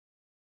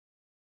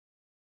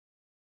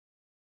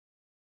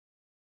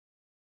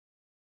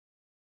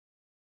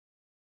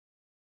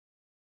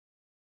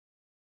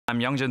I'm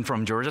Yeongjin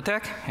from Georgia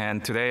Tech,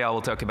 and today I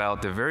will talk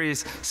about the very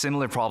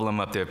similar problem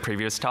of the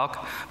previous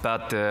talk,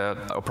 but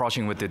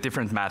approaching with a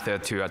different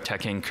method to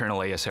attacking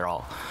kernel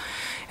ASRL.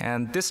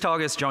 And this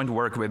talk is joint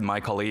work with my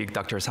colleague,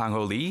 Dr.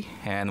 Sangho Lee,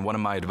 and one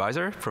of my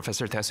advisors,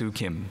 Professor Taesoo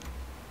Kim.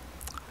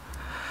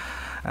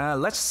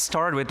 Let's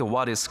start with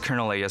what is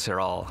kernel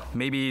ASRL.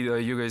 Maybe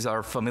you guys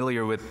are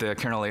familiar with the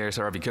kernel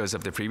ASRL because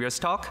of the previous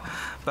talk,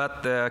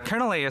 but the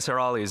kernel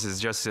ASRL is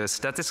just a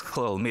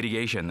statistical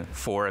mitigation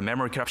for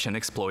memory corruption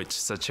exploits,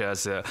 such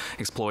as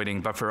exploiting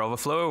buffer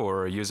overflow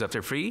or use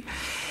after free.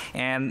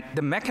 And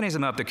the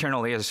mechanism of the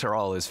kernel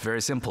ASRL is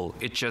very simple.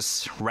 It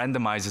just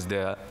randomizes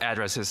the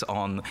addresses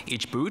on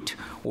each boot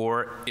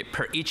or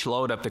per each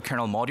load of the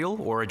kernel module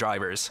or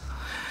drivers.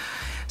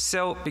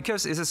 So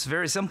because it is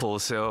very simple,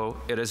 so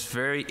it is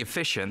very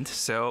efficient.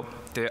 So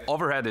the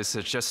overhead is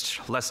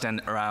just less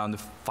than around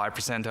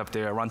 5% of the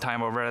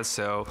runtime overhead.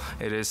 So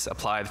it is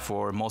applied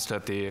for most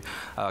of the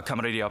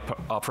commodity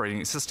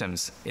operating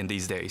systems in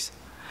these days.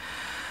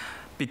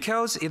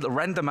 Because it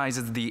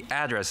randomizes the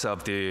address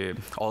of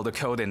all the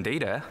code and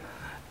data,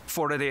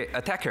 for the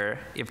attacker,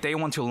 if they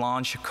want to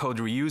launch a code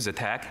reuse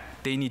attack,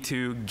 they need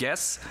to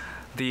guess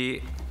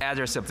the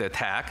address of the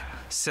attack.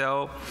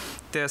 So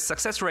the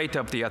success rate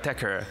of the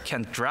attacker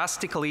can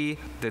drastically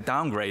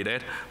downgrade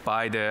it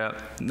by the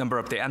number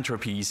of the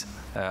entropies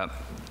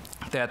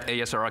that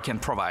ASRL can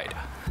provide.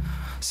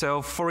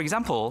 So for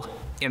example,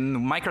 in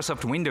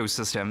Microsoft Windows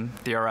system,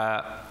 there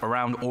are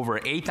around over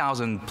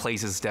 8,000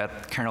 places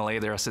that kernel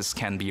addresses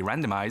can be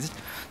randomized.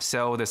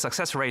 So the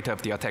success rate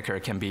of the attacker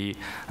can be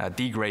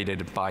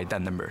degraded by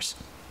that numbers.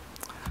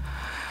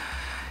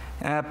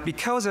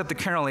 Because of the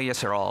kernel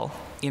ASRL,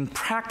 in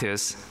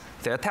practice,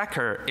 the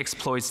attacker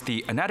exploits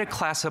another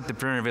class of the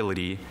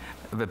vulnerability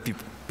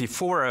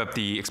before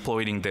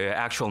exploiting the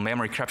actual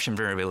memory corruption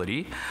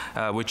vulnerability,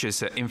 which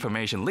is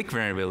information leak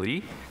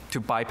vulnerability, to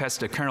bypass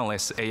the kernel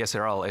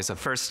ASRL as a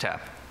first step.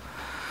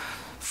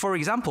 For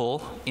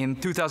example, in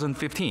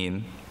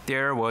 2015,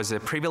 there was a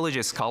privilege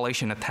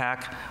escalation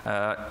attack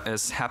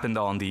as happened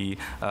on the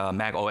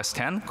Mac OS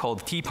X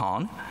called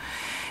TPON.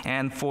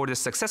 And for the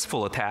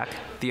successful attack,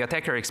 the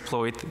attacker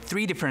exploited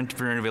 3 different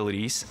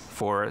vulnerabilities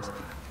for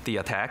the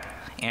attack.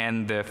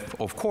 And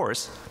of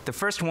course, the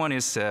first one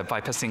is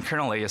bypassing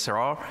kernel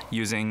ASRL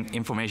using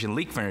information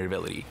leak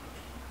vulnerability.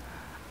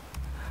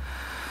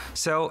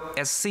 So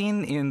as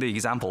seen in the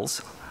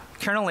examples,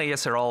 kernel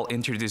ASRL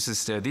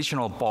introduces the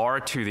additional bar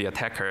to the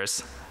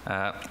attackers.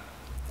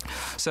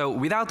 So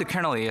without the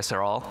kernel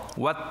ASRL,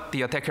 what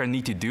the attacker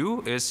need to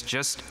do is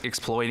just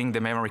exploiting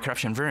the memory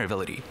corruption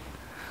vulnerability.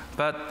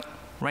 But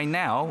right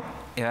now,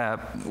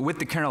 with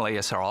the kernel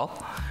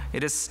ASRL,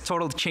 it is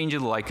totally changed,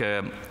 like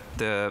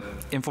the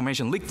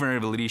information leak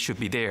vulnerability should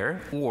be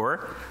there,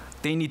 or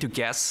they need to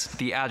guess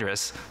the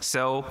address.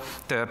 So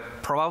the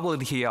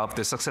probability of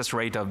the success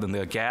rate of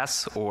the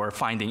guess or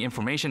finding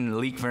information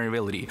leak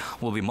vulnerability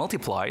will be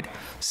multiplied,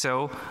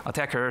 so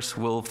attackers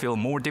will feel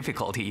more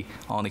difficulty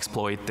on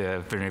exploit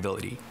the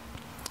vulnerability.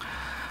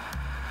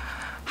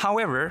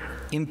 However,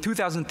 in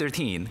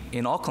 2013,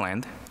 in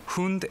Auckland,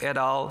 Hund et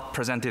al.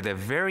 Presented a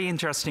very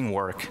interesting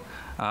work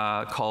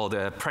called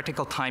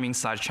Practical Timing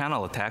Side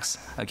Channel Attacks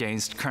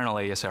against kernel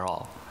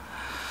ASRL.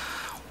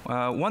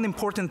 One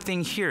important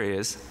thing here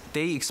is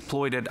they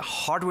exploited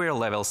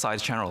hardware-level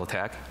side channel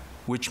attack,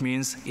 which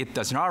means it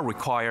does not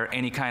require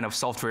any kind of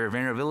software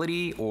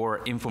vulnerability or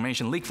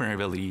information leak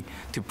vulnerability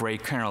to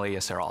break kernel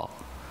ASRL.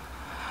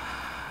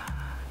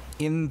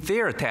 In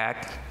their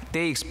attack,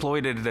 they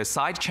exploited the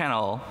side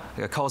channel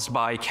caused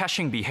by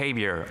caching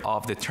behavior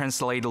of the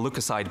translate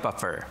leukocyte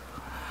buffer.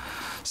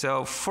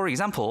 So for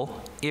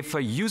example, if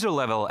a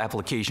user-level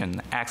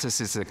application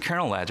accesses a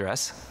kernel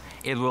address,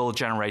 it will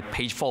generate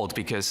page fault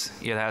because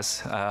it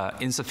has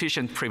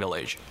insufficient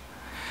privilege.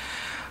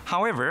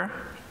 However,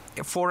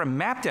 for a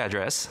mapped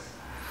address,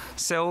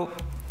 so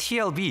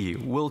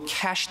TLB will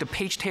cache the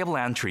page table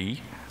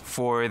entry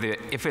for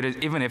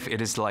even if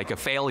it is like a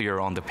failure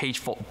on the page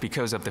fault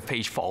because of the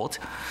page fault.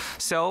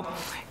 So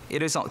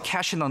it is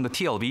cached on the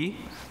TLB,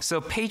 so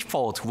page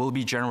fault will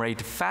be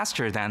generated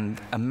faster than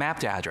a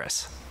mapped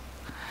address.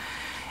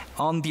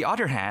 On the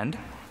other hand,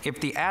 if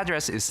the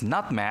address is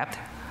not mapped,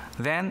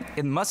 then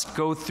it must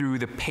go through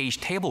the page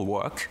table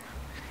work,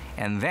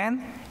 and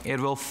then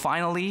it will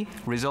finally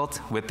result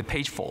with the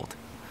page fault.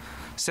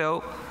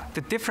 So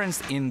the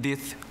difference in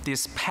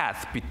this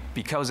path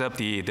because of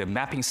the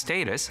mapping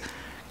status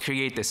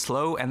create a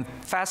slow and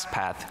fast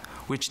path,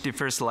 which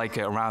differs like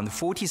around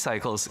 40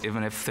 cycles,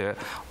 even if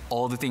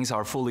all the things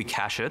are fully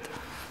cached.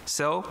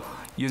 So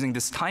using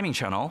this timing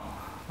channel,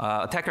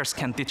 attackers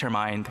can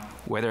determine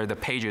whether the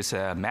page is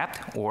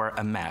mapped or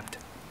unmapped.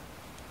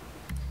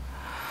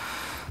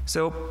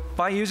 So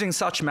by using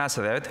such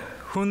method,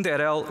 Hund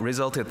et al.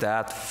 Resulted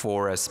that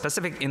for a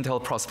specific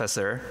Intel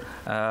processor,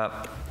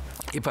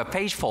 if a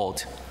page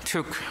fault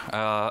took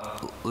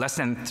less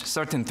than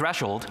certain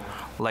threshold,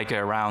 like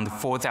around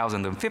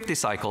 4,050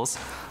 cycles,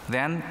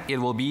 then it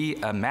will be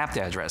a mapped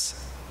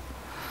address.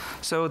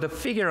 So the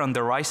figure on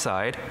the right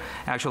side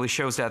actually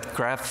shows that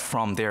graph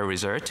from their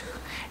result.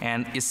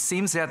 And it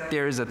seems that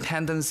there is a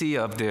tendency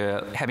of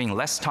having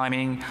less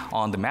timing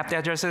on the mapped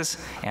addresses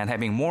and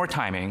having more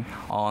timing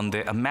on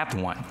the unmapped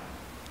one.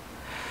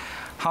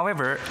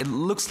 However, it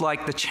looks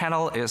like the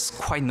channel is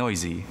quite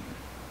noisy.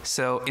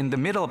 So in the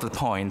middle of the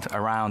point,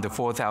 around the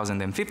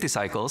 4050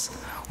 cycles,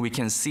 we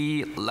can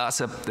see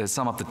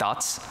some of the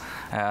dots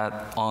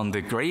on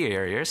the gray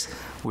areas,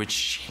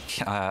 which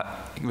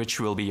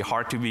will be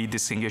hard to be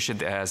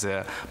distinguished as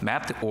a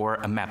mapped or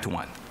unmapped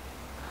one.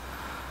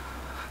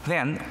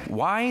 Then,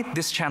 why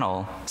this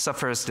channel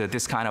suffers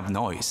this kind of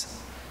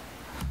noise?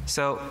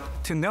 So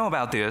to know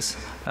about this,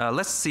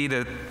 let's see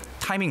the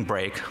timing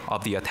break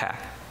of the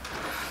attack.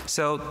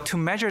 So to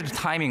measure the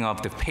timing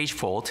of the page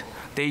fault,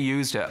 they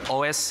used the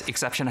OS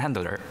exception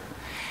handler.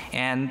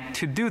 And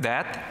to do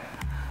that,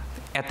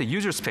 at the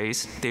user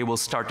space, they will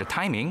start the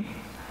timing.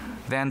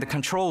 Then the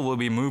control will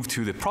be moved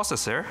to the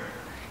processor,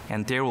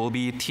 and there will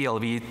be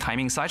TLV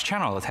timing side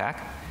channel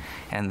attack.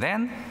 And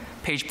then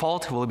page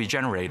fault will be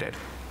generated.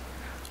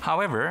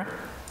 However,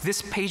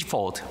 this page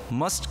fault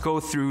must go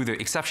through the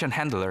exception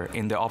handler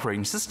in the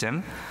operating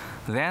system.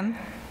 Then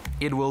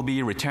it will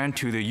be returned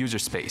to the user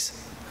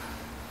space.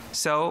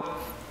 So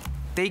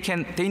they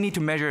need to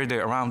measure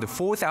around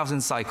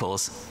 4,000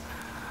 cycles,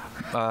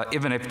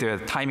 even if the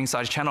timing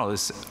size channel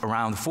is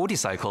around 40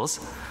 cycles.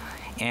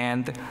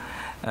 And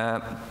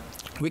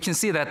we can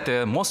see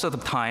that most of the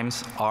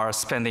times are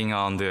spending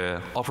on the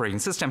operating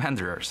system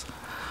handlers.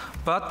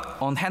 But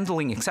on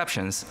handling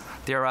exceptions,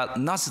 there are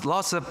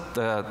lots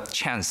of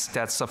chance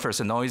that suffers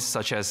a noise,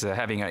 such as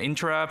having an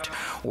interrupt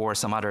or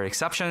some other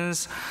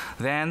exceptions.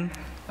 Then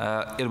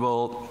it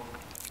will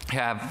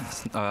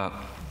have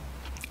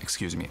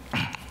excuse me,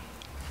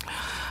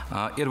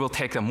 it will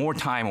take more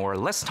time or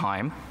less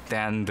time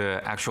than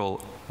the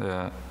actual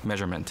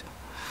measurement.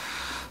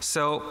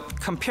 So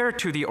compared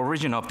to the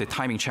origin of the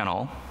timing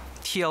channel,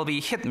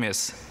 TLV hit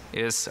miss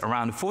is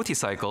around 40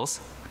 cycles.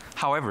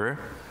 However,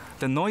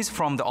 the noise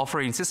from the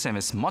operating system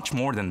is much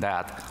more than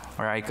that,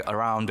 right?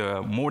 Around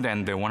more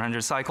than the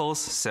 100 cycles.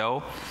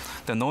 So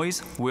the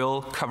noise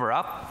will cover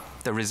up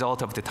the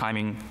result of the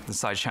timing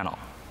side channel.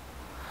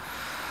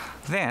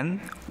 Then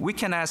we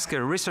can ask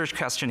a research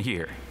question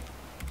here.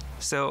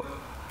 So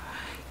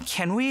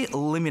can we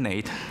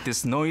eliminate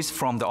this noise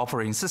from the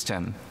operating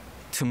system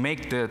to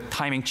make the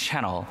timing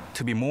channel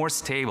to be more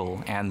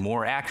stable and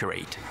more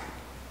accurate?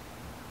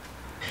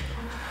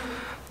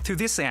 To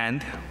this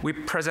end, we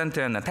present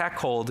an attack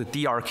called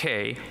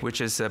DRK,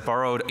 which is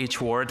borrowed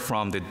each word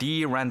from the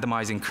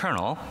de-randomizing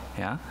kernel.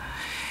 Yeah?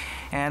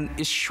 And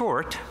it's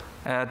short.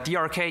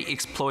 DRK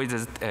exploits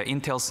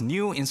Intel's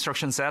new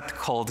instruction set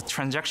called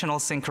Transactional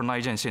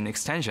Synchronization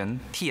Extension,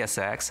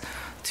 TSX,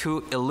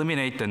 to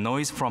eliminate the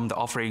noise from the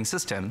operating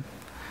system.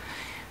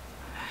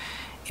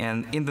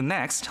 And in the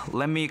next,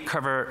 let me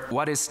cover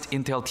what is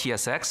Intel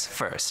TSX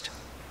first.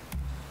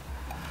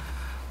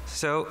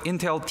 So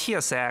Intel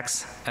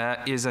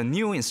TSX is a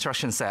new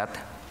instruction set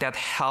that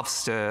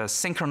helps the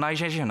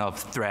synchronization of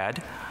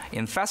thread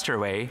in faster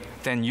way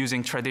than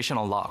using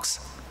traditional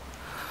locks.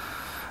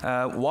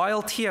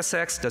 While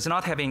TSX does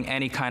not have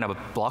any kind of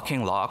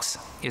blocking locks,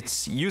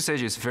 its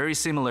usage is very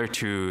similar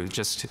to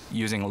just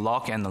using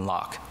lock and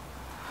unlock.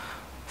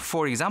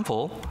 For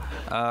example,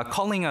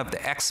 calling up the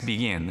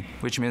XBegin,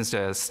 which means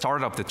the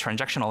start of the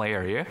transactional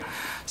area,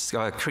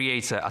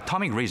 creates an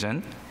atomic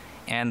region,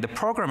 and the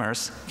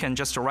programmers can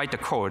just write the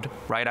code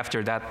right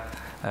after that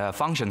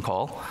function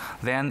call.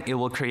 Then it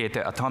will create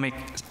the atomic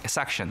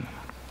section.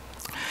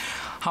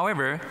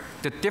 However,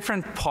 the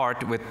different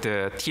part with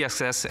the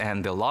TSX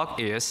and the lock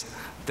is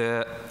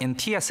in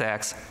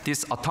TSX,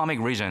 this atomic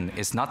region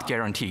is not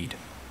guaranteed.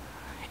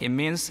 It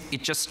means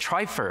it just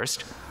try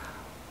first,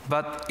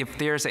 but if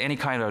there's any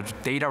kind of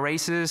data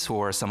races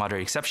or some other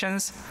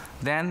exceptions,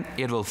 then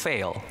it will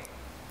fail.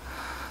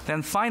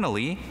 Then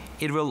finally,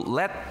 it will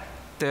let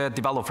the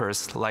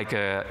developers, like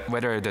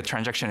whether the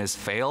transaction is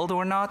failed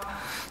or not.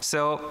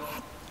 So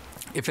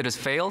if it is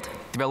failed,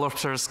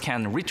 developers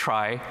can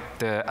retry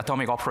the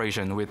atomic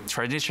operation with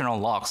traditional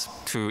locks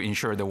to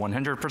ensure the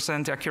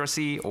 100%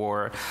 accuracy,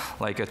 or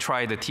like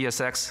try the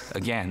TSX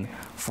again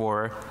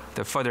for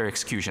the further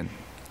execution.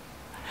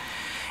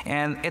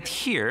 And at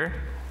here,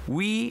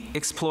 we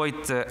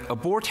exploit the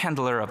abort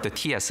handler of the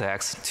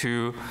TSX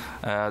to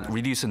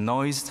reduce the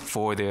noise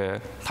for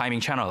the timing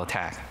channel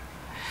attack.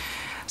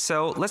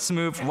 So let's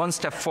move one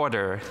step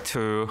further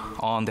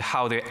on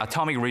how the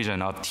atomic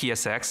region of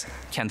TSX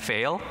can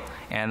fail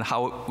and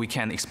how we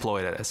can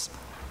exploit it.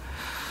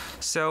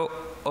 So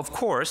of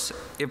course,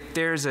 if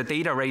there's a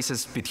data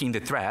races between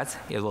the threads,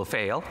 it will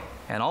fail.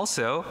 And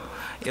also,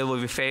 it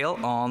will fail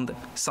on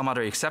some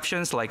other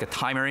exceptions like a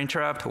timer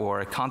interrupt or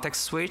a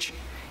context switch.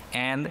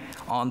 And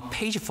on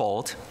page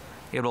fault,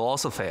 it will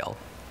also fail.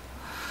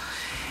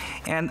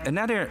 And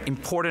another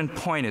important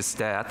point is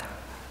that,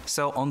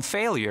 so on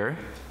failure,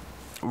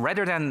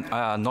 rather than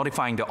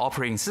notifying the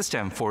operating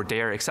system for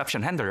their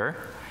exception handler,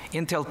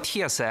 Intel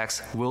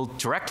TSX will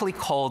directly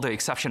call the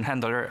exception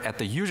handler at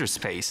the user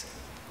space,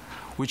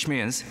 which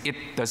means it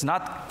does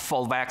not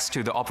fall back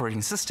to the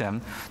operating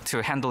system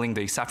to handling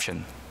the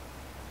exception.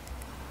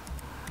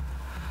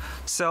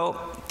 So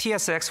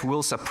TSX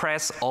will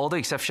suppress all the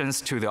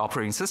exceptions to the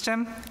operating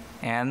system,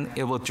 and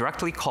it will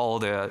directly call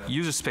the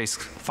user space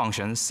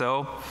function.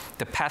 So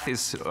the path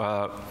is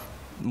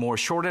more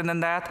shorter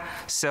than that,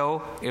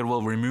 so it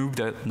will remove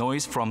the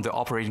noise from the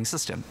operating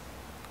system.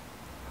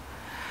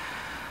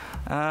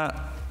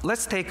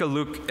 Let's take a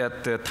look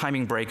at the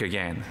timing break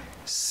again.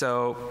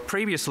 So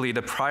previously,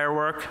 the prior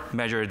work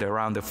measured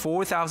around the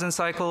 4,000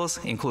 cycles,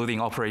 including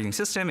operating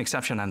system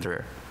exception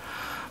handler.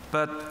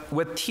 But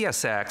with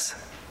TSX,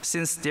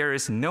 since there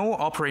is no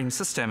operating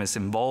system is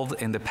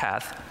involved in the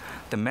path,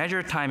 the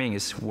measured timing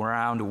is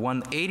around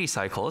 180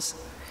 cycles,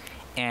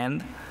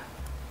 and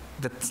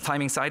the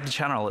timing side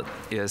channel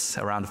is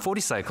around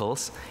 40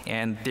 cycles,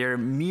 and there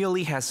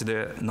merely has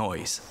the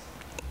noise.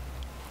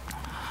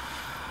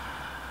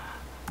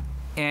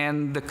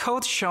 And the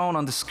code shown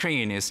on the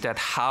screen is that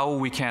how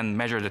we can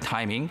measure the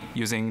timing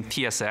using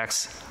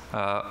TSX,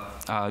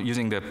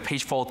 using the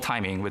page fault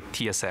timing with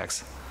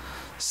TSX.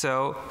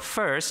 So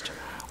first,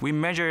 we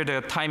measure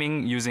the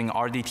timing using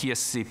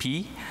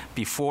RDTSCP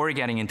before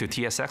getting into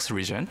TSX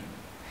region.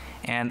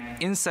 And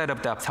inside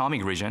of the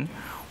atomic region,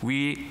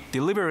 we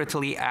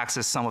deliberately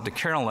access some of the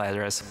kernel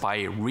address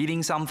by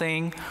reading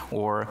something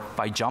or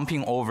by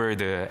jumping over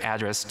the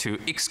address to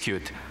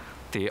execute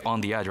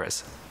on the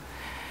address.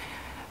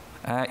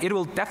 It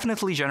will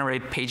definitely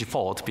generate page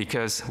fault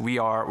because we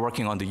are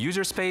working on the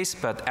user space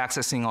but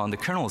accessing on the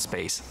kernel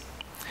space.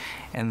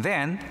 And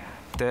then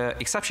the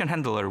exception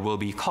handler will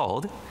be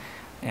called,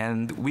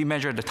 and we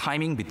measure the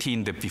timing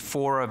between the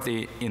before of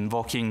the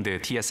invoking the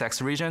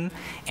TSX region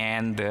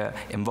and the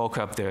invoke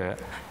of the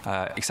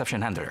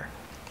exception handler.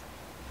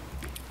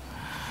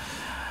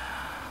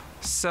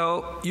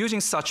 So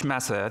using such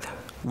method,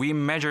 we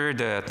measure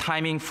the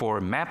timing for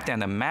mapped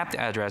and unmapped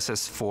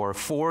addresses for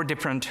 4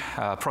 different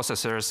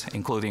processors,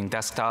 including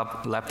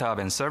desktop, laptop,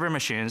 and server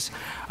machines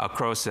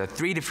across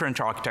 3 different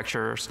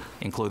architectures,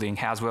 including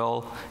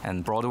Haswell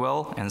and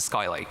Broadwell and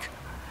Skylake.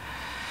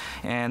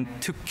 And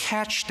to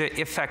catch the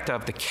effect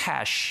of the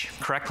cache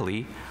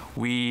correctly,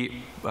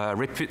 we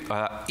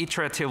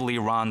iteratively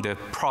run the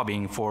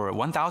probing for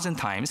 1,000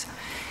 times,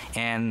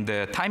 and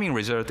the timing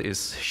result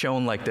is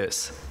shown like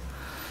this.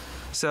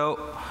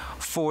 So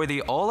for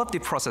all of the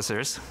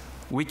processors,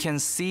 we can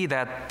see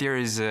that there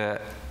is a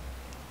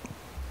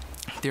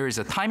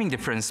timing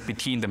difference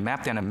between the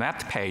mapped and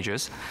unmapped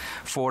pages.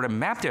 For the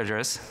mapped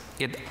address,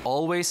 it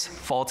always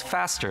falls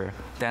faster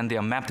than the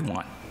unmapped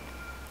one.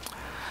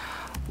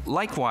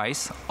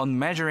 Likewise, on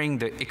measuring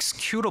the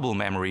executable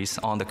memories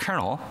on the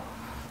kernel,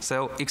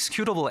 so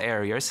executable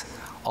areas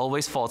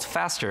always falls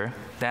faster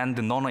than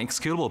the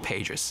non-executable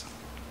pages.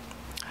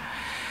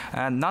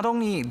 Not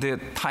only the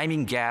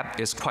timing gap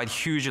is quite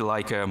huge,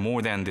 like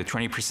more than the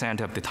 20%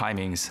 of the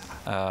timings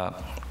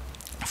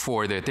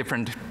for the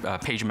different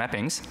page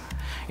mappings,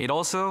 it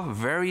also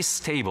very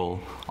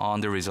stable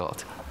on the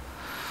result.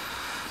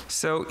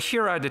 So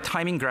here are the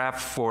timing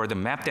graph for the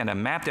mapped and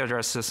unmapped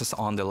addresses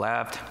on the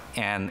left,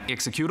 and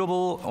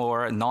executable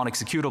or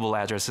non-executable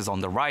addresses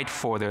on the right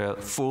for the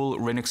full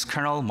Linux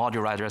kernel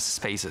module address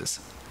spaces.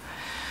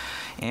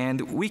 And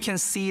we can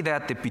see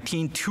that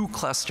between 2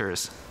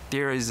 clusters,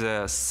 there is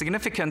a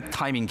significant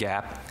timing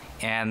gap,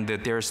 and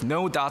there's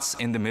no dots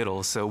in the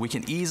middle, so we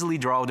can easily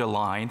draw the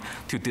line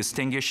to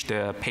distinguish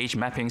the page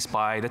mappings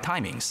by the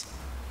timings.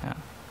 Yeah.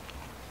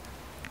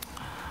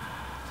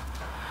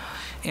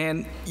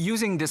 And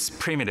using these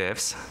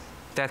primitives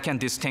that can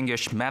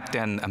distinguish mapped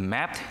and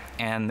unmapped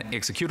and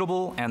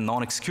executable and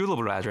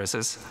non-executable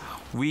addresses,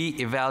 we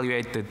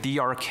evaluate the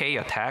DRK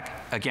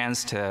attack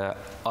against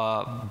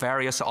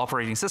various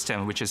operating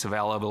systems which is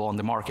available on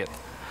the market.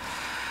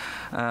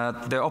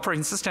 The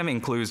operating system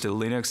includes the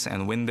Linux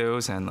and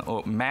Windows and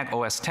Mac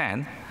OS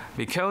X,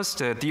 because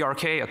the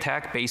DRK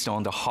attack based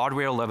on the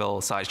hardware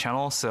level side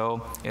channel,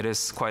 so it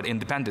is quite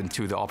independent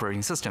to the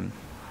operating system.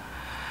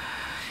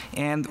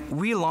 And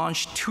we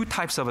launched 2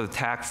 types of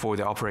attack for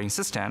the operating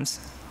systems.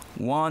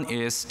 One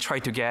is try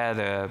to get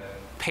a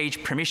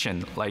page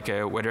permission, like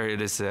whether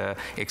it is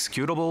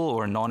executable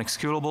or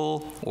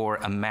non-executable or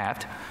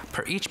unmapped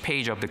per each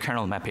page of the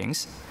kernel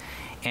mappings.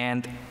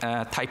 And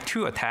type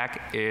 2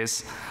 attack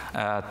is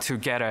to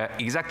get an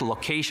exact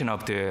location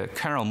of the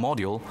kernel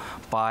module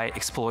by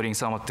exploiting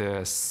some of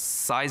the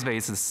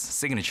size-based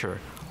signature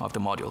of the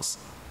modules.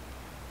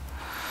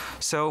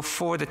 So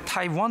for the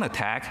type 1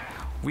 attack,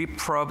 we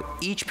probe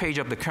each page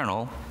of the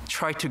kernel,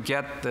 try to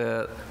get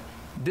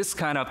this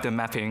kind of the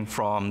mapping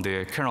from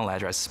the kernel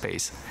address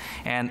space.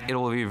 And it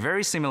will be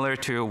very similar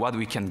to what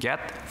we can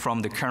get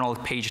from the kernel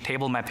page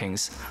table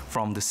mappings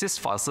from the sys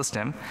file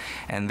system.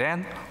 And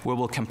then we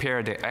will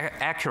compare the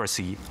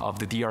accuracy of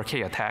the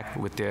DRK attack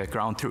with the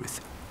ground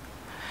truth.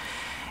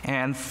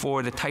 And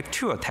for the type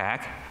 2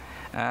 attack,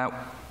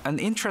 an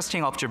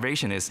interesting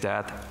observation is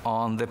that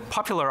on the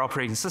popular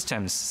operating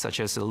systems, such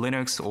as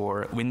Linux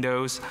or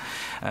Windows,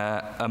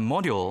 a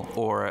module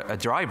or a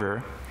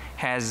driver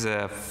has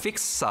a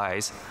fixed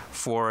size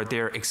for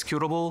their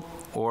executable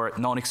or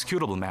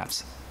non-executable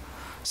maps.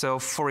 So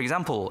for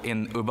example,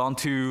 in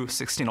Ubuntu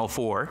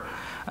 16.04,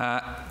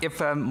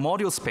 if a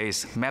module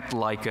space mapped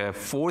like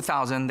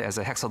 4,000 as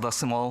a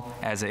hexadecimal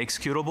as an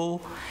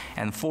executable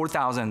and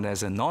 4,000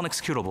 as a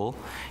non-executable,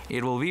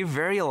 it will be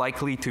very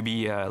likely to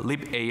be a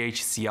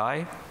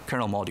libahci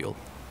kernel module.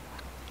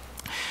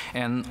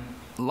 And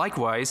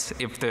likewise,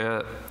 if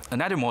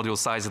another module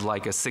size is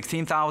like a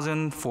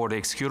 16,000 for the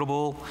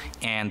executable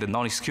and the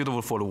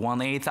non-executable for the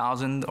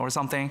 1,800 or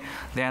something,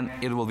 then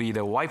it will be the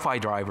Wi-Fi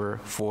driver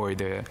for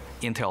the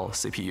Intel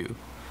CPU.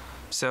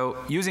 So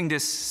using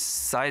this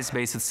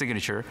size-based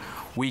signature,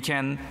 we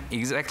can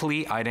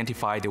exactly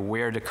identify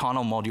where the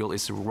kernel module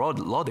is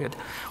loaded,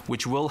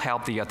 which will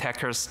help the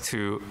attackers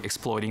to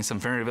exploiting some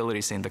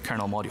vulnerabilities in the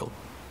kernel module.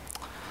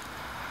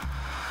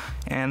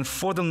 And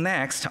for the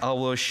next, I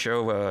will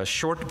show a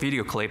short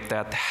video clip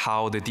that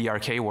how the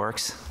DRK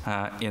works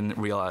in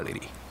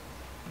reality.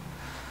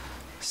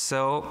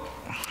 So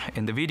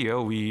in the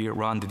video, we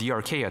run the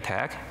DRK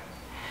attack.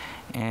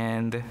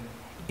 And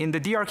in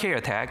the DRK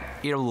attack,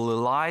 it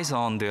relies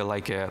on the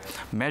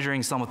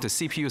measuring some of the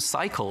CPU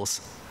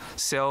cycles.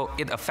 So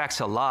it affects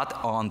a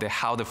lot on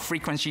how the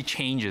frequency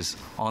changes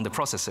on the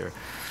processor.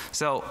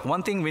 So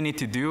one thing we need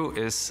to do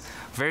is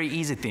very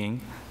easy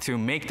thing to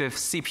make the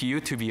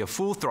CPU to be a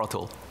full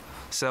throttle.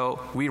 So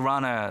we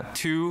run a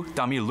 2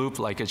 dummy loop,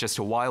 like just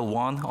a while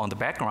one on the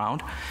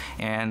background,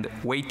 and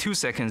wait 2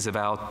 seconds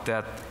about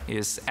that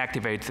is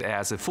activated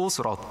as a full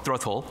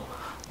throttle,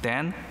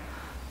 then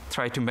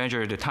try to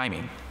measure the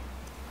timing.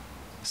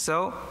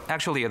 So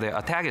actually the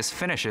attack is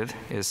finished,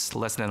 is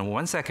less than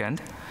 1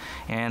 second,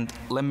 and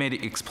let me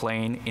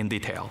explain in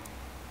detail.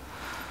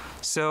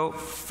 So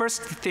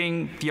first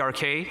thing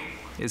DRK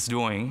is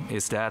doing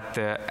is that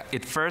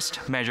it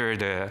first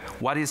measures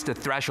what is the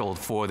threshold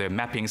for the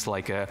mappings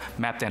like a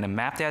mapped and a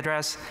mapped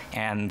address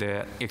and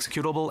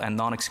executable and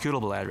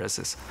non-executable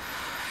addresses.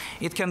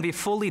 It can be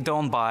fully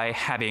done by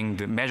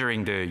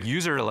measuring the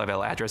user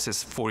level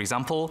addresses. For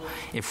example,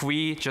 if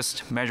we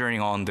just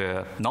measuring on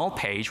the null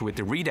page with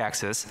the read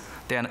access,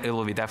 then it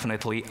will be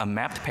definitely a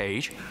mapped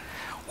page.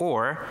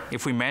 Or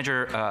if we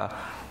measure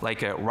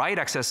like a write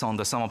access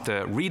on some of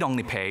the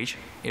read-only page,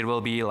 it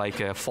will be like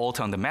a fault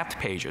on the mapped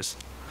pages.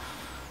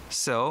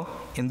 So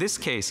in this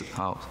case,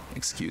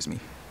 excuse me.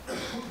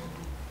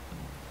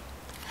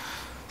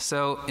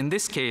 So in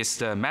this case,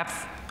 the map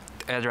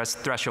address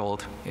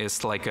threshold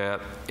is like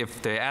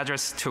if the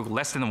address took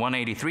less than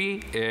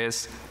 183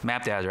 is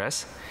mapped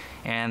address,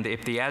 and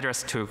if the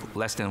address took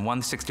less than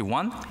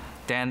 161,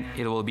 then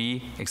it will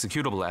be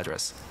executable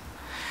address.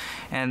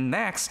 And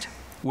next,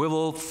 we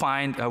will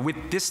find,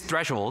 with this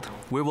threshold,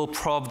 we will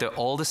probe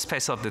all the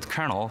space of the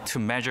kernel to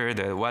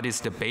measure what is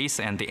the base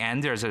and the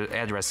end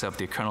address of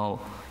the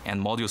kernel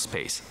and module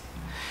space.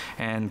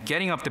 And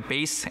getting up the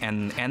base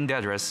and end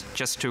address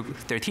just took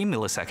 13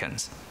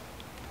 milliseconds.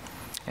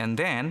 And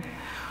then,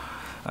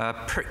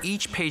 per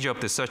each page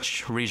of the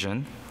such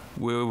region,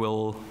 we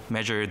will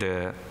measure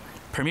the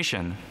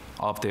permission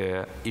of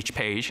each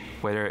page,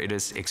 whether it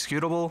is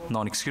executable,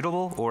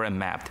 non-executable, or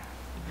mapped.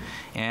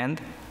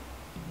 And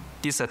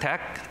this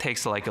attack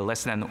takes like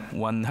less than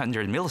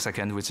 100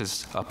 milliseconds, which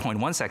is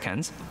 0.1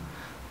 seconds.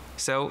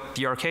 So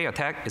the DRK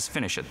attack is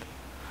finished.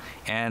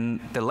 And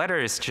the letter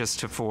is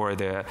just for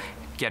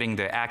getting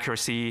the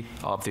accuracy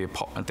of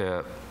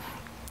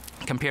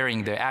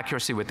comparing the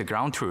accuracy with the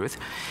ground truth.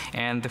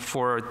 And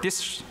for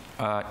this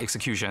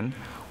execution,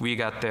 we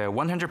got the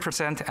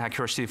 100%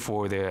 accuracy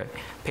for the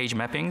page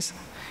mappings.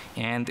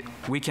 And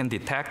we can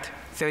detect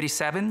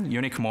 37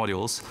 unique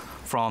modules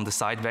from the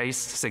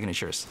site-based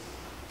signatures.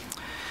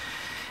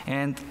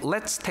 And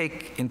let's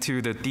take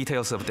into the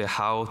details of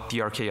how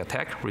DRK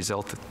attack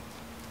resulted.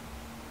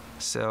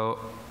 So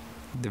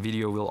the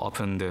video will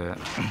open the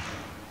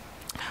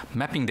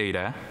mapping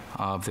data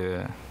of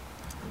the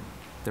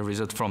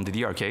result from the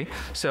DRK.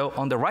 So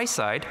on the right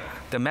side,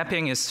 the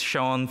mapping is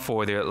shown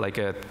for the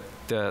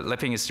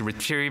mapping is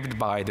retrieved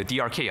by the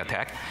DRK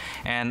attack.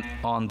 And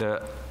on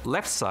the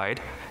left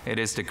side, it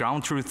is the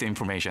ground truth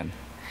information.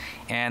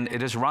 And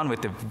it is run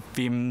with the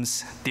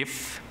vim's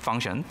diff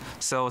function.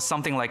 So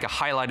something like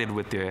highlighted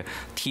with the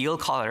teal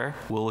color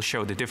will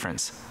show the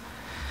difference.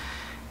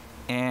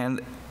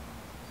 And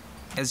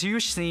as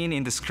you've seen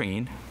in the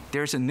screen,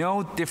 there's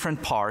no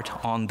different part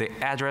on the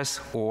address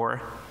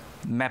or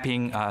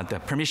mapping the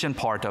permission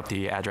part of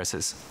the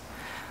addresses.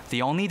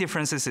 The only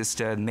difference is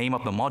the name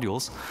of the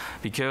modules,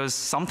 because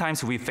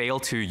sometimes we fail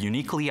to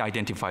uniquely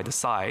identify the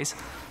size.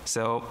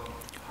 So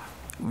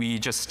we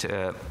just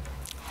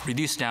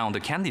reduce down the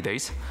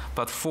candidates,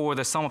 but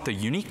for some of the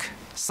unique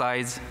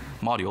size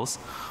modules,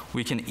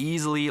 we can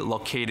easily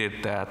locate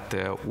it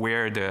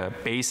where the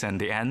base and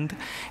the end,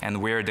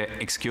 and where the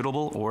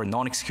executable or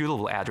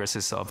non-executable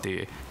addresses of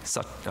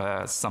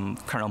some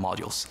kernel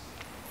modules.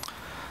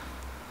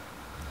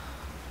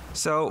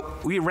 So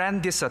we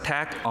ran this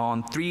attack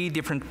on 3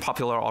 different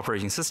popular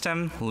operating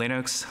systems: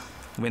 Linux,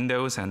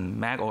 Windows, and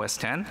Mac OS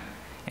X.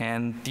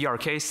 and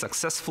DRK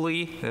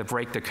successfully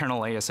break the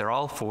kernel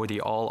ASRL for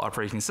the all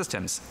operating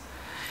systems.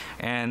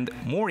 And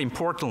more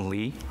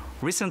importantly,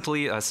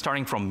 recently,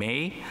 starting from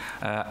May,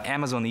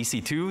 Amazon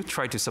EC2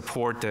 tried to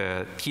support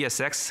the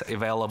TSX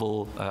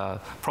available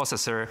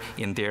processor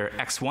in their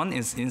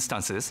X1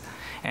 instances,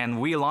 and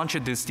we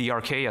launched this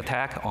DRK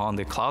attack on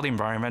the cloud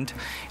environment,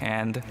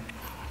 and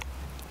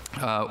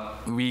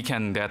we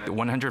can get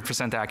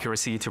 100%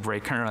 accuracy to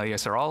break kernel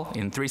ASRL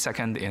in 3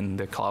 seconds in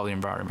the cloud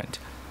environment.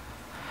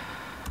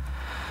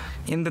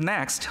 In the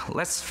next,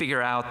 let's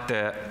figure out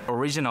the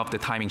origin of the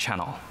timing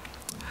channel.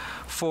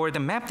 For the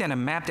mapped and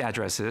unmapped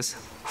addresses,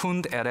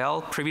 Hund et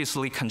al.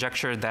 Previously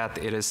conjectured that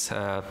it is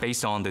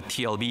based on the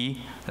TLB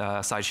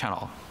side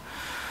channel.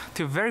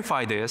 To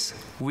verify this,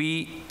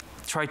 we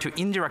try to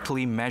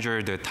indirectly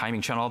measure the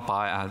timing channel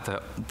by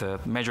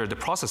measure the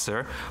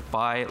processor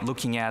by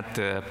looking at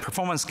the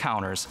performance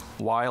counters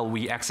while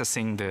we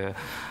accessing the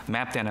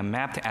mapped and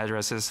unmapped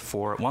addresses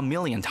for 1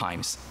 million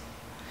times.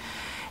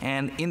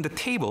 And in the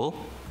table,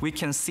 we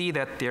can see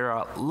that there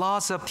are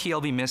lots of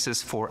TLB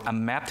misses for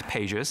unmapped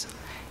pages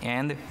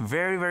and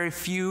very, very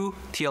few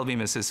TLB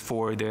misses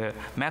for the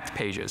mapped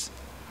pages.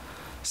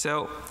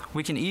 So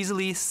we can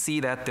easily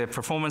see that the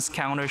performance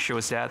counter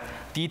shows that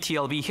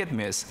DTLB hit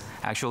miss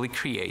actually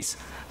creates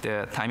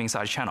the timing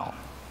side channel.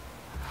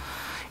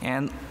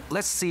 And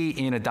let's see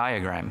in a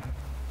diagram.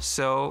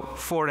 So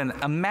for an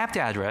unmapped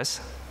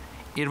address,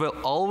 it will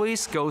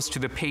always goes to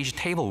the page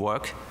table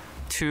work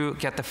to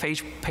get the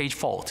page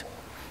fault.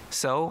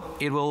 So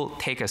it will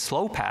take a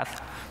slow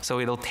path. So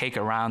it'll take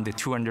around the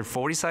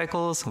 240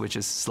 cycles, which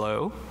is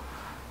slow.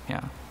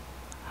 Yeah.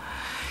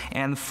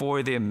 And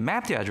for the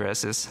mapped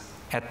addresses,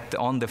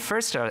 on the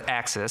first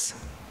axis,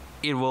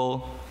 it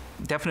will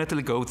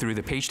definitely go through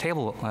the page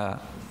table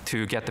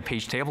to get the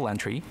page table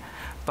entry.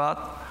 But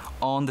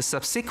on the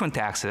subsequent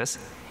axis,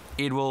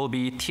 it will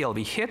be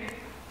TLB hit,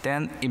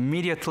 then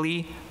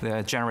immediately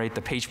generate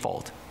the page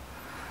fault.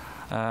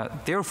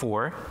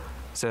 Therefore,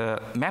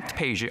 the mapped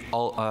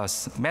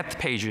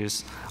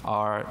pages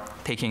are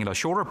taking a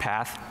shorter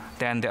path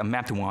than the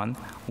unmapped one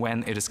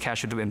when it is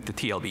cached into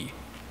TLB.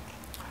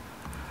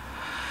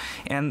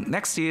 And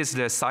next is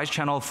the side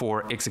channel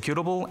for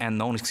executable and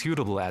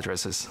non-executable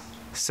addresses.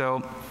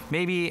 So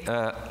maybe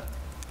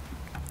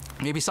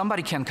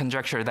somebody can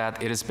conjecture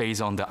that it is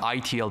based on the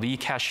ITLB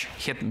cache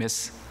hit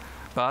miss,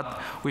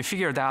 but we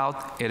figured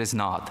out it is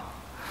not.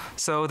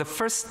 So the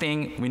first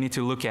thing we need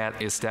to look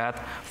at is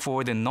that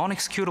for the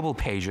non-executable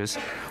pages,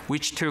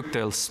 which took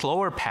the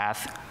slower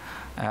path,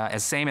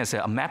 as same as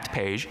a mapped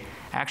page,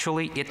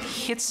 actually it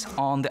hits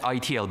on the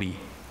ITLB.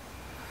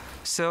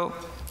 So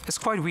it's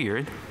quite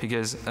weird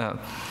because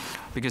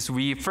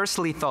we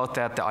firstly thought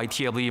that the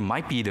ITLB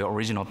might be the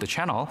origin of the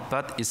channel,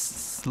 but it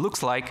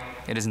looks like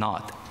it is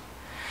not.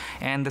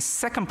 And the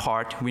second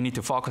part we need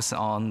to focus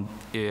on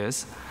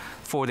is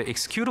for the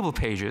executable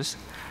pages,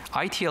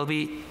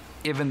 ITLB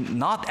even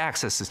not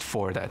accessed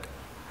for that.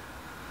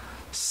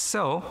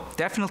 So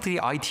definitely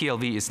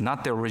ITLB is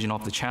not the origin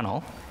of the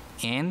channel.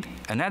 And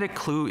another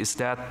clue is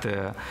that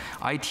the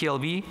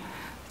ITLB,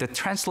 the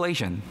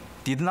translation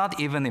did not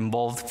even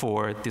involve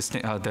for this,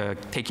 the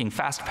taking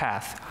fast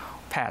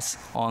pass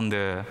on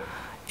the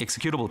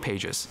executable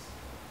pages.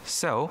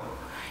 So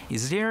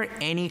is there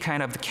any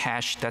kind of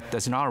cache that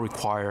does not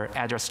require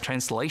address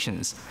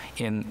translations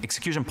in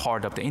execution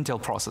part of the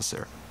Intel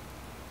processor?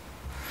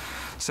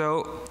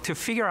 So to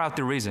figure out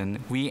the reason,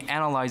 we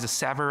analyzed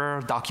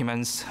several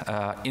documents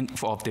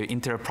of the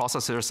Intel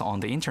processors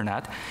on the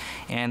internet,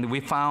 and we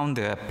found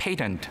a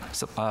patent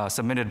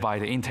submitted by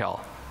the Intel.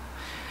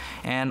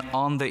 And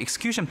on the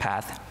execution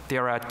path,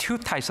 there are two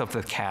types of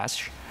the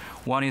cache.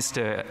 One is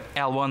the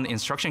L1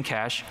 instruction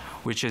cache,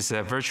 which is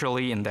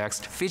virtually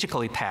indexed,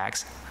 physically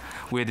tagged,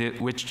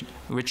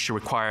 which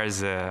requires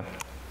the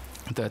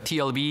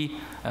TLB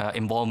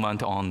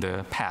involvement on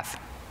the path.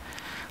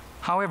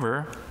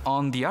 However,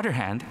 on the other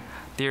hand,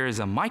 there is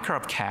a micro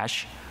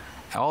cache,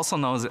 also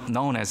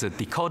known as a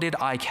decoded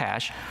I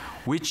cache,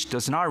 which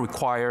does not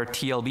require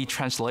TLB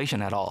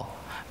translation at all,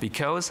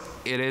 because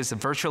it is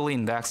virtually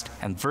indexed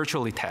and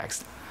virtually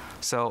tagged.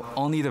 So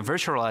only the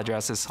virtual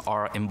addresses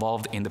are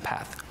involved in the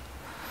path.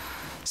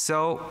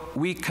 So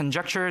we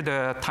conjecture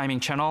the timing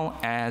channel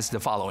as the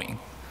following.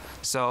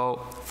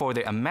 So for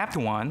the unmapped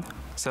one,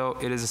 so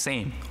it is the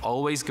same,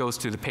 always goes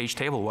to the page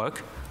table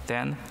work,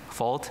 then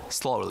fault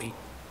slowly.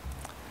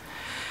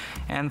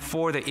 And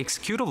for the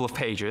executable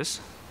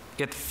pages,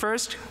 it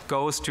first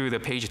goes to the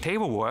page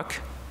table work,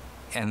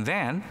 and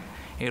then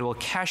it will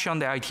cache on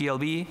the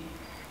ITLB,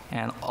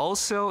 and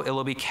also it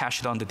will be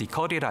cached on the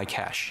decoded I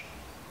cache,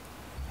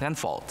 then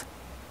fault.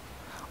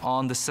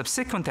 On the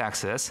subsequent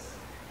access,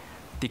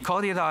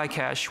 decoded I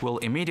cache will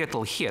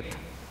immediately hit,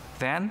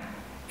 then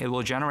it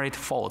will generate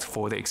fault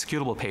for the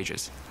executable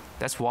pages.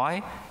 That's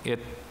why it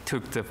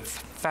took the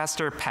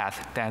faster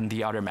path than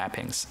the other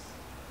mappings.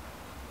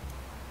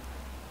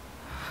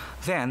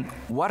 Then,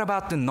 what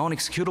about the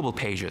non-executable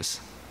pages?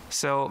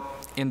 So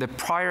in the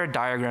prior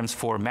diagrams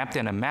for mapped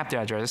and unmapped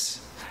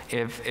address,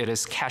 if it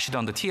is cached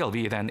on the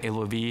TLB, then it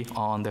will be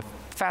on the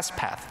fast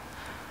path.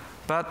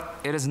 But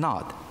it is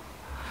not.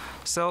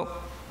 So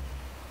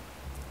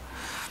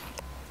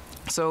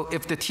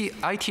if the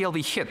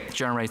ITLB hit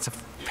generates a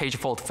page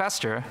fault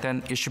faster,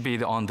 then it should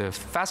be on the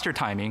faster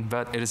timing,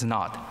 but it is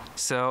not.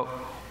 So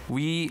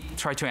we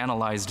try to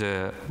analyze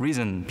the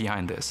reason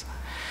behind this.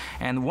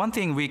 And one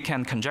thing we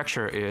can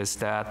conjecture is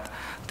that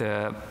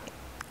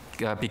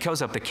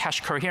because of the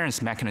cache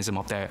coherence mechanism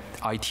of the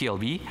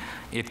ITLB,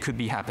 it could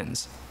be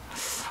happens.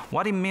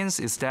 What it means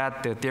is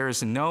that there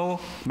is no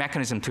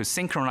mechanism to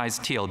synchronize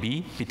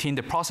TLB between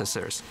the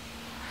processors.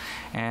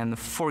 And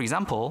for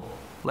example,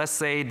 let's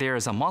say there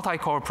is a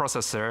multi-core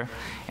processor,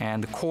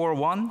 and core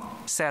 1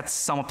 sets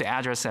some of the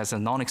address as a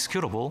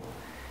non-executable,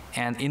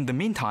 and in the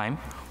meantime,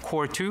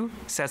 core 2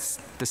 sets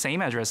the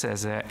same address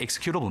as an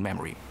executable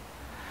memory.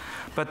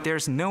 But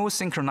there's no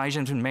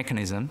synchronization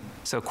mechanism,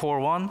 so core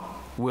 1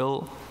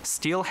 will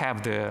still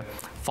have the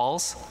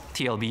false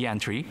TLB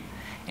entry,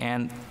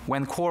 and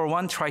when core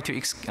 1 try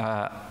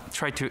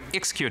to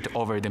execute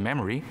over the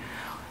memory,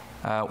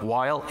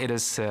 while it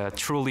is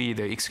truly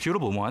the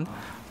executable one,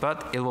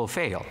 but it will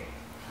fail.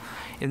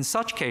 In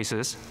such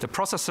cases, the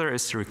processor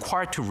is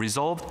required to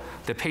resolve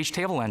the page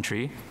table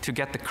entry to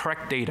get the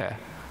correct data,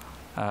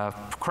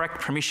 correct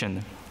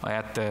permission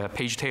at the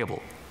page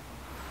table.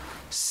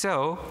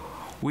 So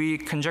we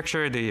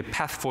conjecture the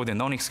path for the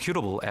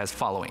non-executable as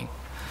following.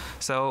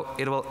 So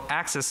it will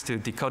access the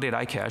decoded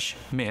iCache,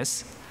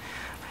 miss,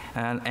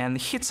 and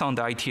hits on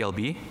the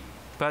ITLB,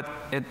 but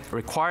it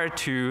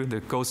required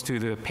goes to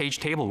the page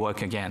table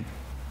work again.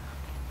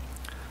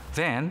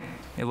 Then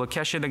it will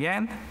cache it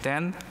again,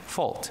 then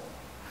fault.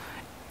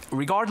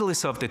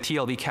 Regardless of the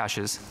TLB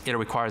caches, it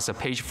requires a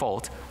page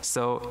fault,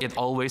 so it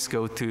always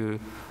goes to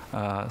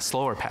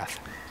slower path.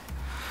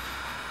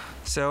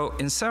 So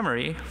in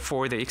summary,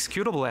 for the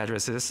executable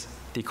addresses,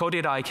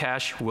 decoded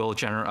iCache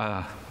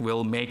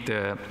will make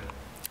the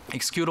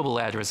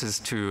executable addresses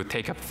to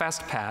take a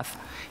fast path,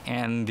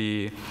 and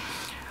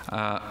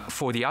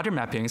for the other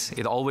mappings,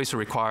 it always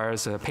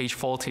requires a page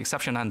fault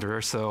exception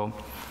handler, so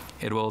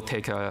it will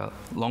take a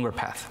longer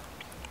path.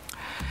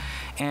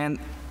 And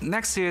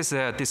next is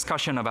a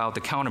discussion about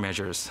the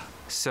countermeasures.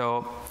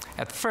 So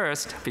at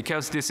first,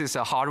 because this is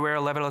a hardware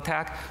level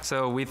attack,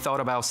 so we thought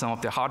about some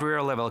of the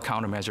hardware level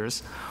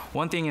countermeasures.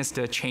 One thing is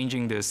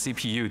changing the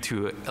CPU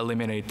to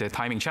eliminate the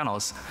timing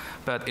channels,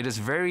 but it is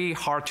very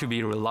hard to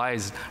be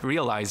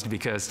realized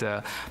because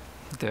the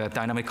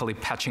dynamically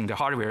patching the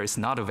hardware is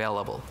not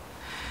available.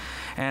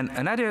 And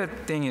another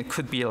thing, it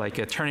could be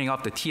like turning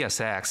off the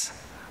TSX,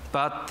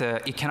 but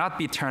it cannot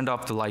be turned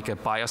off to like a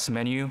BIOS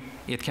menu.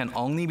 It can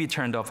only be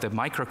turned off the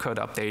microcode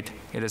update.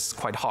 It is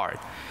quite hard.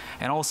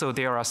 And also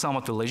there are some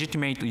of the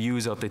legitimate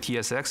use of the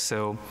TSX,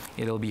 so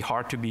it'll be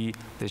hard to be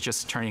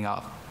just turning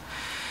off.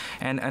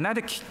 And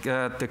another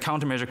the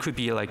countermeasure could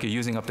be like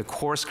using up the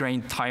coarse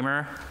grain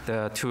timer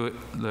to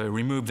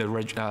remove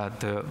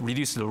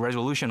reduce the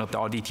resolution of the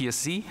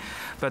RDTSC.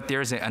 But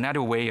there's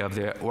another way of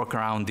the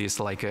workaround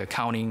this like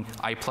counting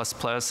I++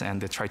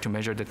 and try to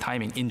measure the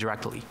timing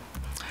indirectly.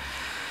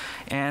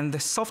 And the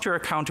software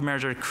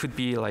countermeasure could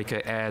be like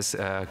as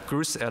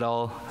Gruss et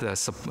al.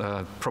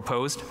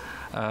 Proposed.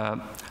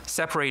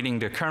 Separating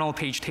the kernel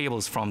page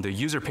tables from the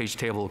user page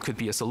table could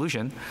be a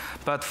solution.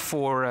 But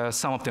for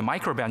some of the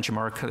micro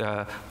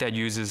benchmark that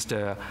uses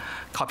the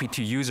copy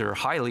to user,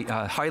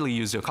 highly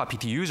used copy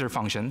to user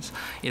functions,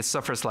 it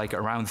suffers like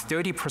around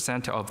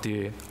 30% of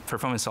the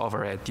performance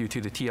overhead due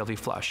to the TLB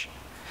flush.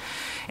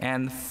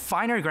 And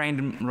finer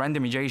grained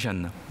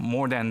randomization,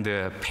 more than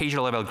the page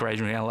level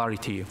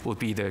granularity, would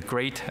be the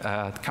great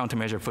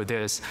countermeasure for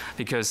this,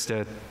 because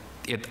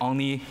it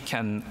only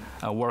can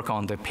work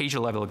on the page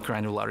level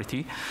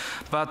granularity.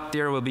 But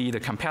there will be the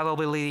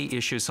compatibility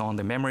issues on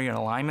the memory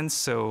alignment,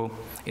 so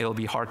it'll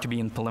be hard to be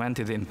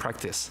implemented in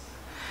practice.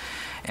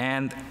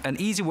 And an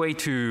easy way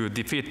to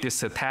defeat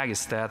this attack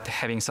is that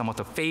having some of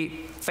the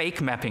fake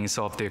mappings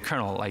of the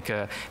kernel, like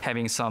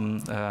having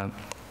some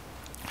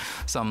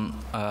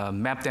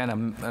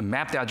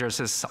mapped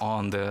addresses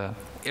on the,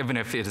 even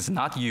if it is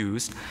not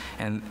used,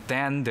 and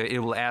then it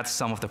will add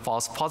some of the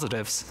false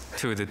positives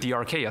to the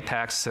DRK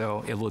attack,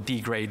 so it will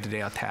degrade the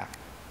attack.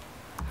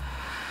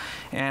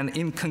 And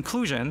in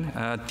conclusion,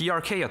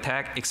 DRK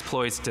attack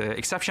exploits the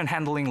exception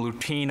handling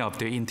routine of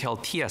the Intel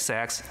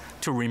TSX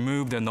to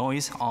remove the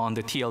noise on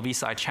the TLB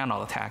side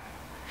channel attack.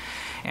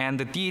 And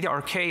the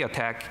DRK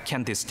attack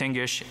can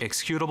distinguish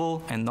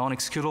executable and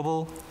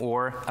non-executable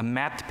or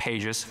mapped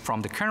pages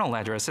from the kernel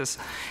addresses,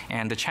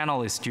 and the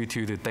channel is due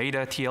to the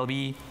data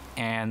TLB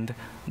and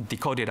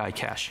decoded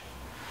iCache.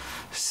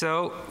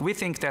 So we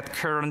think that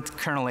current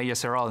kernel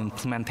ASRL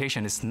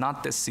implementation is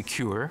not that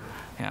secure.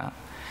 Yeah.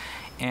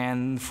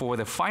 And for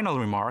the final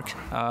remark,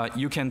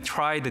 you can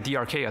try the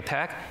DRK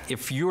attack.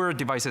 If your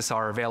devices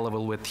are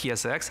available with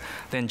TSX,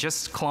 then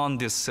just clone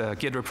this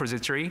Git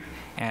repository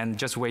and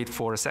just wait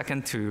for a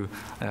second to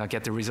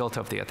get the result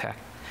of the attack.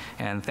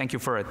 And thank you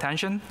for your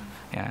attention.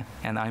 Yeah,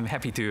 and I'm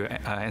happy to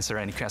answer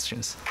any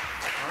questions.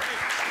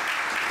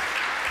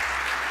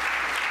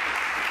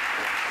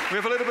 We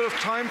have a little bit of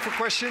time for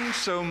questions,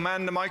 so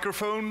man the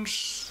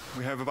microphones.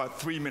 We have about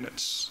 3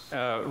 minutes.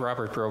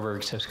 Robert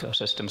Broberg, Cisco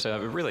Systems. A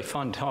really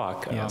fun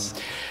talk. Yes.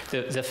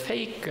 The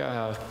fake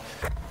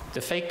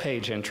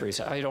page entries.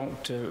 I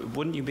don't.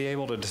 Wouldn't you be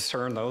able to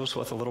discern those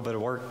with a little bit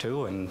of work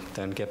too, and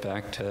then get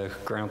back to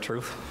ground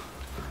truth?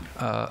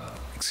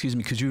 Excuse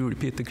me, could you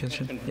repeat the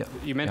question?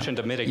 You mentioned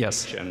a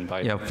mitigation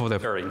by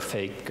discovering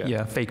fake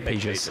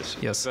pages.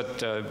 Yes.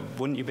 But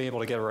wouldn't you be able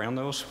to get around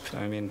those?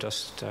 I mean,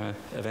 just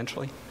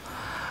eventually.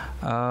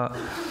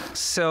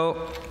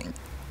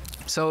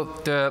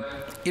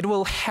 It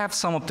will have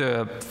some of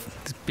the,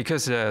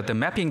 because the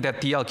mapping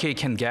that DLK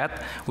can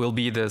get will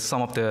be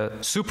some of the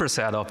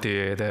superset of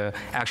the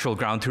actual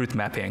ground truth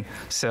mapping.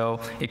 So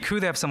it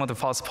could have some of the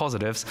false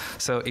positives.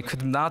 So it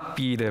could not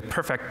be the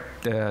perfect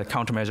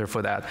countermeasure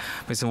for that.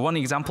 Because one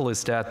example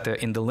is that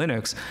in the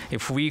Linux,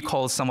 if we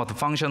call some of the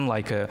function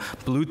like a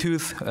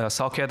Bluetooth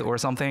socket or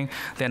something,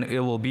 then it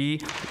will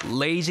be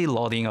lazy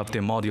loading of the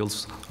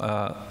modules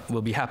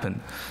will be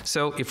happen.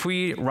 So if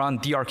we run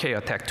DRK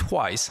attack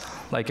twice,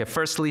 like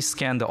firstly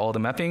scan all the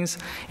mappings,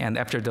 and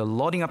after the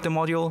loading up the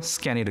module,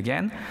 scan it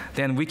again,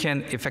 then we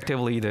can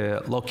effectively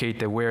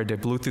locate where the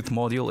Bluetooth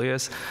module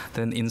is.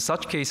 Then in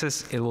such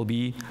cases, it will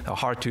be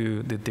hard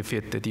to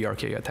defeat the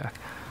DRK attack.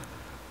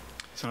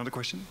 Is another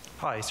question?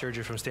 Hi,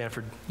 Sergio from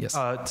Stanford. Yes.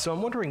 So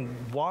I'm wondering,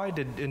 why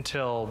did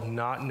Intel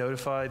not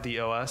notify the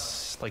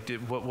OS? Like,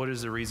 what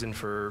is the reason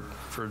for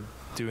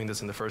doing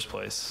this in the first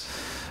place?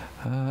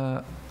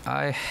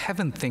 I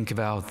haven't think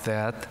about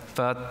that,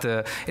 but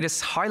it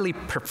is highly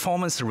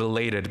performance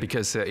related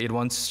because it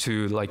wants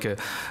to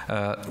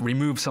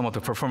remove some of the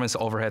performance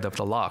overhead of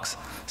the locks.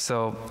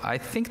 So I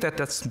think that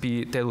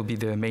that will be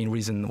the main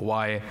reason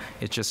why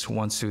it just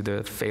wants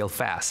to fail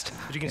fast.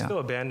 But you can still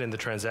abandon the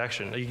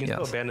transaction. You can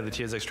still abandon the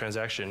TSX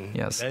transaction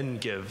and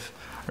give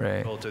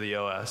control to the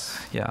OS.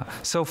 Yeah.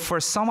 So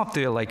for some of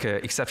the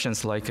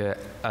exceptions, like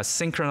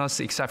asynchronous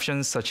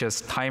exceptions such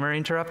as timer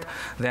interrupt,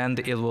 then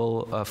it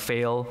will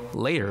fail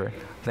later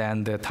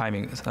than the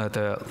timing.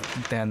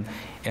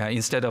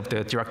 Instead of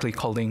directly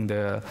calling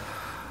the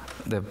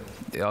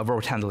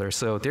abort handler.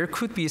 So there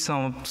could be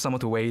some of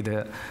the way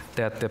that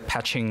the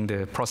patching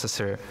the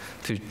processor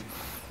to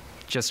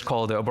just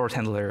call the abort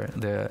handler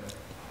the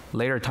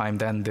later time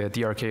than the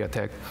DRK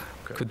attack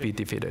could be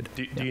defeated.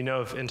 Do you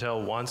know if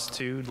Intel wants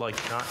to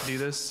not do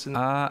this?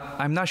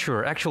 I'm not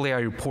sure. Actually, I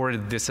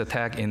reported this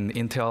attack in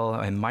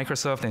Intel and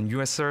Microsoft and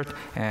US CERT,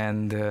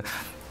 and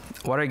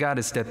what I got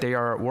is that they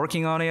are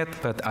working on it,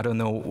 but I don't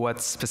know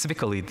what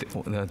specifically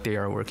they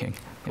are working.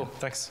 Cool,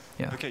 thanks.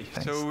 Yeah. Okay,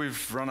 thanks. so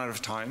we've run out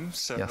of time,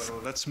 so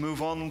let's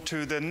move on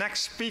to the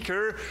next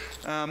speaker.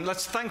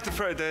 Let's thank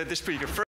the speaker.